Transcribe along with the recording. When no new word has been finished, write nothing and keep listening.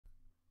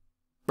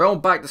Well,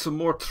 back to some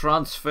more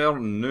transfer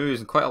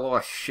news, and quite a lot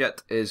of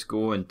shit is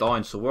going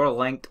down. So we're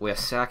linked with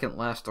a second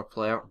Leicester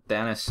player,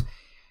 Dennis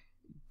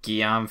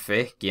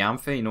Gyamfi,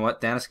 you know what,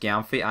 Dennis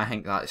Gyamfi, I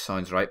think that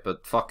sounds right,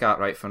 but fuck that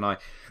right for now.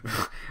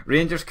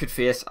 Rangers could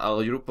face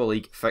a Europa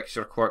League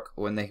fixture quirk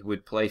when they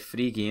would play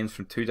 3 games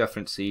from 2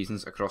 different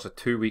seasons across a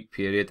 2-week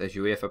period as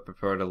UEFA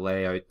prepare to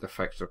lay out their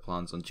fixture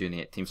plans on June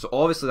 18th. So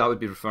obviously that would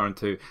be referring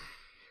to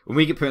when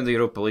we get put in the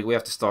Europa League, we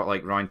have to start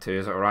like round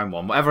 2 or round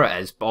 1, whatever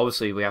it is. But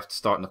obviously we have to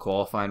start in the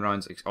qualifying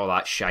rounds, all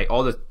that shite,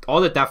 all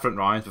the different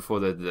rounds before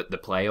the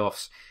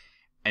playoffs.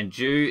 And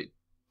due to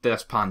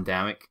this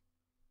pandemic,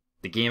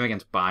 the game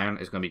against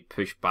Bayern is going to be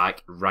pushed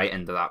back right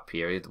into that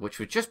period, which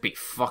would just be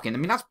fucking... I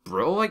mean, that's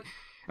brutal. Like,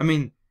 I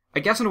mean,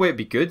 I guess in a way it'd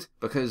be good,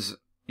 because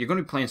you're going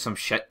to be playing some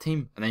shit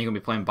team, and then you're going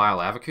to be playing Bayer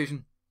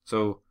Leverkusen.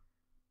 So,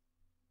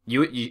 you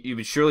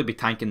would surely be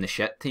tanking the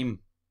shit team,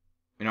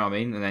 you know what I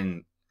mean? And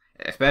then,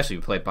 especially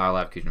if you play Bayer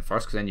Leverkusen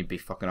first, because then you'd be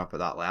fucking up at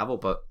that level.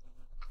 But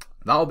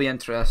that'll be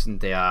interesting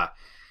to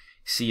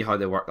see how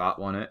they work that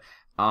one out.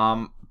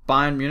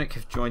 Bayern Munich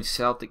have joined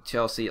Celtic,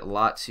 Chelsea,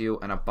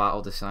 Lazio in a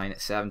battle to sign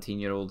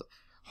 17-year-old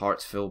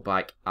Hearts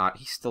fullback.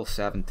 He's still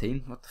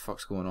 17. What the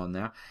fuck's going on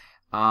there?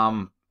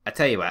 I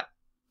tell you what,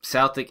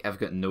 Celtic have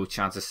got no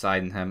chance of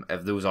signing him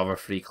if those other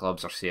 3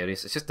 clubs are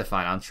serious. It's just the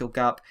financial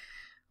gap.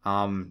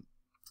 I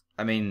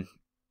mean,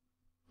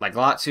 like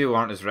Lazio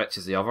aren't as rich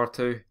as the other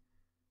 2,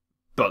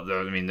 but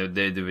I mean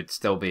they would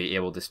still be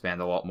able to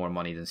spend a lot more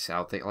money than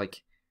Celtic.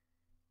 Like,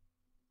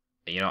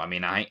 you know what I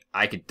mean?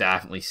 I could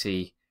definitely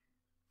see.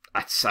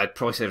 I'd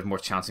probably say there's more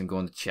chance of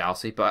going to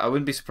Chelsea, but I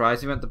wouldn't be surprised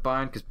if he went to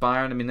Bayern, because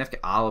Bayern, I mean, they've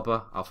got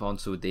Alaba,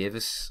 Alphonso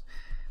Davies.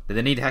 Do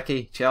they need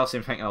Hickey? Chelsea,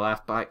 I'm thinking of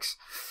left backs.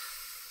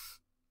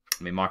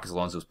 I mean, Marcus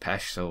Alonso's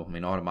pish, so I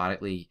mean,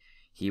 automatically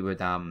he would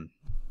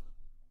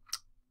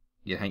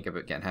you think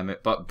about getting him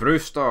out. But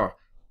Brewster,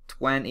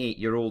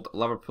 28-year-old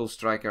Liverpool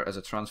striker, is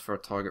a transfer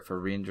target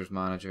for Rangers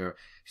manager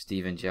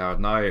Steven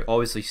Gerrard. Now,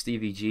 obviously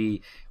Stevie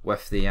G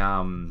with the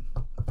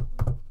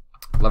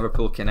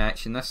Liverpool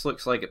connection. This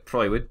looks like it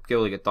probably would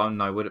go like it done.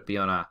 Now, would it be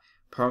on a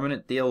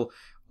permanent deal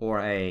or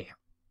a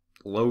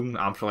loan?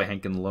 I'm probably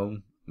thinking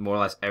loan. More or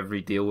less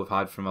every deal we've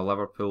had from a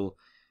Liverpool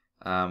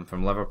player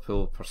from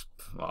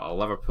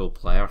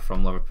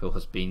Liverpool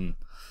has been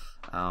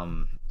a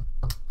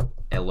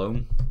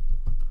loan.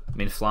 I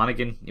mean,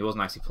 Flanagan, he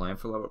wasn't actually playing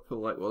for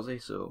Liverpool, like, was he?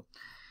 So,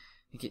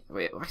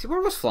 wait, actually,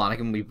 where was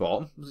Flanagan when we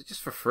bought him? Was it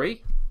just for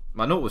free?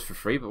 I know it was for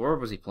free, but where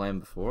was he playing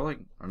before? Like,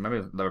 or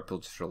maybe Liverpool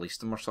just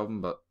released him or something.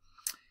 But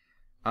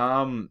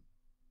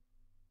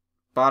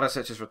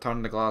Barisic is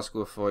returning to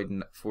Glasgow,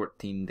 avoiding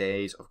 14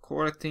 days of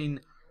quarantine.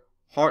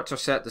 Hearts are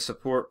set to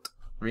support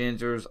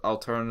Rangers'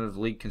 alternative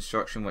league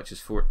construction, which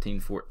is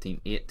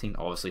 14-14-18.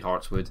 Obviously,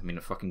 Hearts would. I mean,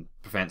 it fucking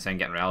prevents them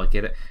getting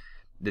relegated.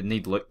 They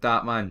need looked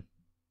at, man.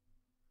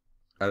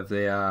 If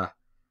they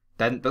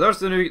didn't, but there's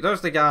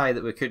the guy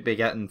that we could be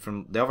getting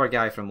from the other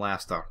guy from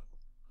Leicester.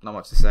 Not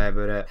much to say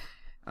about it.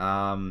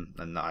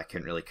 And I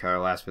couldn't really care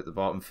less about the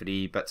bottom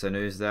 3 bits of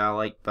news there.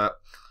 Like, but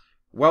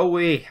will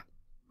we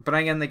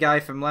bring in the guy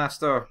from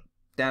Leicester,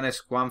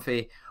 Dennis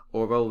Gyamfi,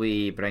 or will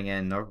we bring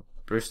in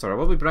Brewster, or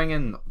will we bring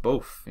in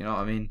both? You know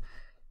what I mean?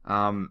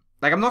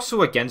 Like, I'm not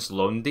so against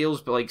loan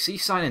deals, but like, see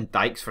signing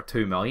Dykes for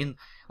 2 million.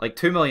 Like,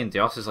 2 million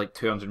to us is like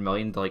 200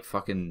 million to like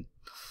fucking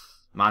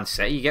Man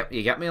City.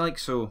 You get me? Like,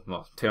 so,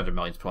 well, 200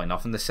 million is probably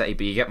nothing to City,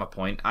 but you get my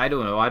point. I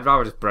don't know. I'd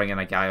rather just bring in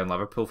a guy on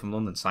Liverpool from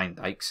London, sign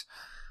Dykes.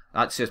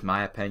 That's just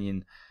my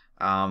opinion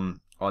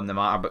on the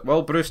matter. But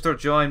will Brewster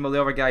join? Will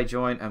the other guy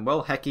join? And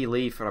will Hickey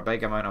leave for a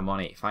big amount of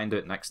money? Find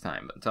out next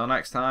time. But until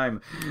next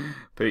time,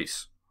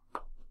 peace.